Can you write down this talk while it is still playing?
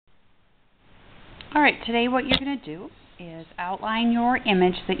Alright, today what you're going to do is outline your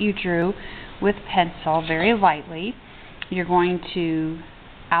image that you drew with pencil very lightly. You're going to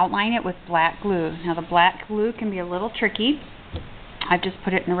outline it with black glue. Now the black glue can be a little tricky. I've just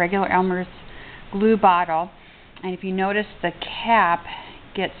put it in a regular Elmer's glue bottle, and if you notice the cap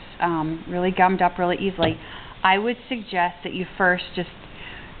gets really gummed up really easily, I would suggest that you first just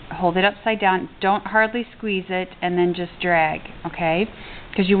hold it upside down, don't hardly squeeze it, and then just drag, okay?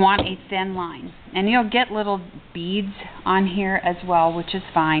 Because you want a thin line. And you'll get little beads on here as well, which is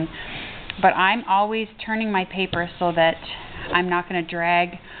fine. But I'm always turning my paper so that I'm not going to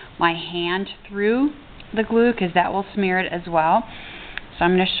drag my hand through the glue, because that will smear it as well. So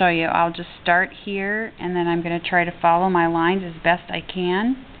I'm going to show you. I'll just start here, and then I'm going to try to follow my lines as best I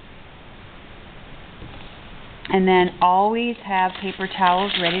can. And then always have paper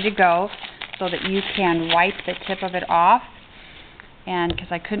towels ready to go so that you can wipe the tip of it off. And because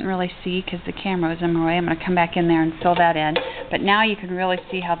I couldn't really see because the camera was in my way, I'm going to come back in there and fill that in. But now you can really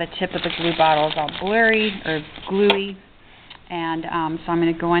see how the tip of the glue bottle is all blurry or gluey. And so I'm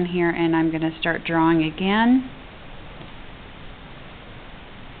going to go in here and I'm going to start drawing again.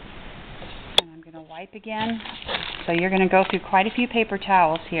 And I'm going to wipe again. So you're going to go through quite a few paper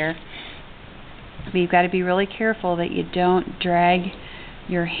towels here. But you've got to be really careful that you don't drag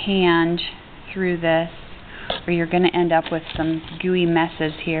your hand through this, or you're going to end up with some gooey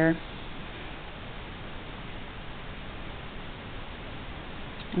messes here.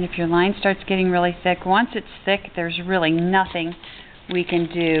 And if your line starts getting really thick, once it's thick, there's really nothing we can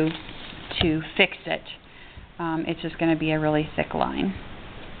do to fix it. It's just going to be a really thick line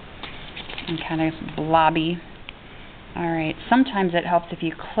and kind of blobby. Alright, sometimes it helps if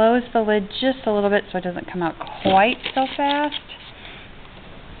you close the lid just a little bit so it doesn't come out quite so fast.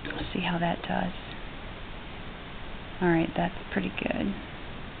 Let's see how that does. Alright, that's pretty good.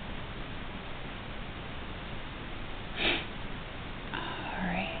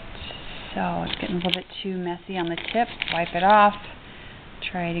 Alright, so it's getting a little bit too messy on the tip. Wipe it off.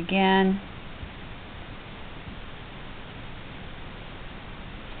 Try it again.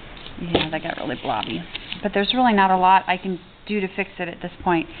 Yeah, that got really blobby. But there's really not a lot I can do to fix it at this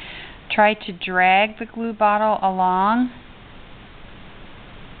point. Try to drag the glue bottle along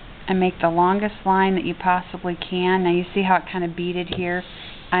and make the longest line that you possibly can. Now you see how it kind of beaded here.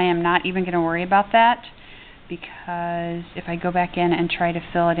 I am not even going to worry about that, because if I go back in and try to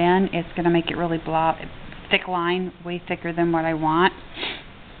fill it in, it's going to make it really thick line, way thicker than what I want.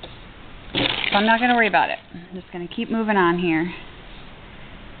 So I'm not going to worry about it. I'm just going to keep moving on here.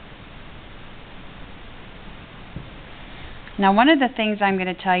 Now, one of the things I'm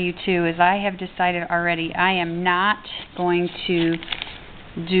going to tell you too is I have decided already I am not going to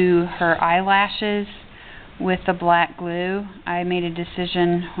do her eyelashes with the black glue. I made a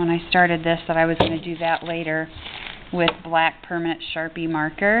decision when I started this that I was going to do that later with black permanent Sharpie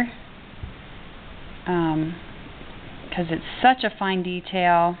marker, because it's such a fine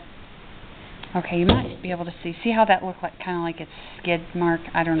detail. Okay, you might be able to see how that looked like, kind of like its skid mark.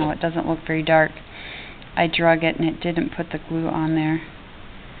 I don't know, it doesn't look very dark. I drug it and it didn't put the glue on there.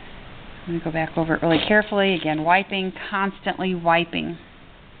 I'm going to go back over it really carefully. Again, wiping, constantly wiping.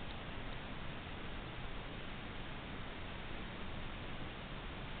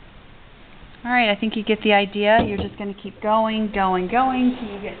 Alright, I think you get the idea. You're just going to keep going, going, going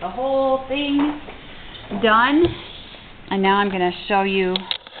till you get the whole thing done. And now I'm going to show you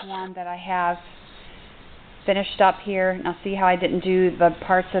one that I have finished up here. Now see how I didn't do the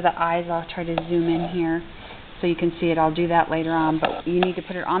parts of the eyes. I'll try to zoom in here so you can see it. I'll do that later on, but you need to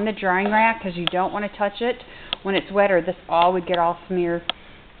put it on the drying rack because you don't want to touch it when it's wet, or this all would get all smeared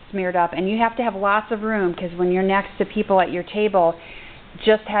up. And you have to have lots of room, because when you're next to people at your table,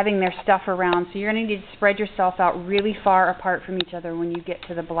 just having their stuff around, so you're going to need to spread yourself out really far apart from each other when you get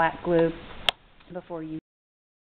to the black glue before you